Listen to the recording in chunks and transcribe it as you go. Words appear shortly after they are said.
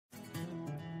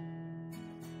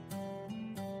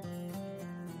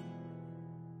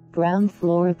Ground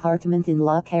floor apartment in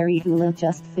La Carihuela,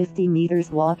 just 50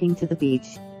 meters walking to the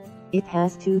beach. It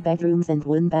has 2 bedrooms and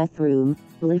 1 bathroom,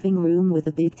 living room with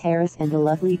a big terrace and a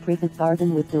lovely privet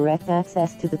garden with direct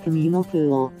access to the communal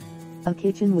pool. A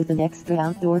kitchen with an extra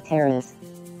outdoor terrace.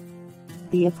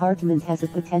 The apartment has a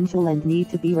potential and need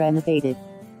to be renovated.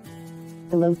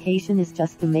 The location is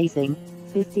just amazing,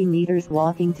 50 meters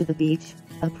walking to the beach,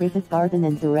 a privet garden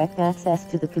and direct access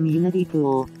to the community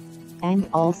pool. And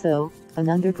also, an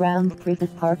underground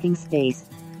privet parking space.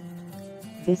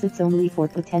 Visits only for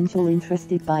potential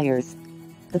interested buyers.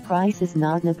 The price is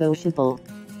not negotiable.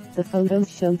 The photos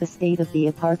show the state of the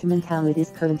apartment how it is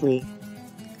currently.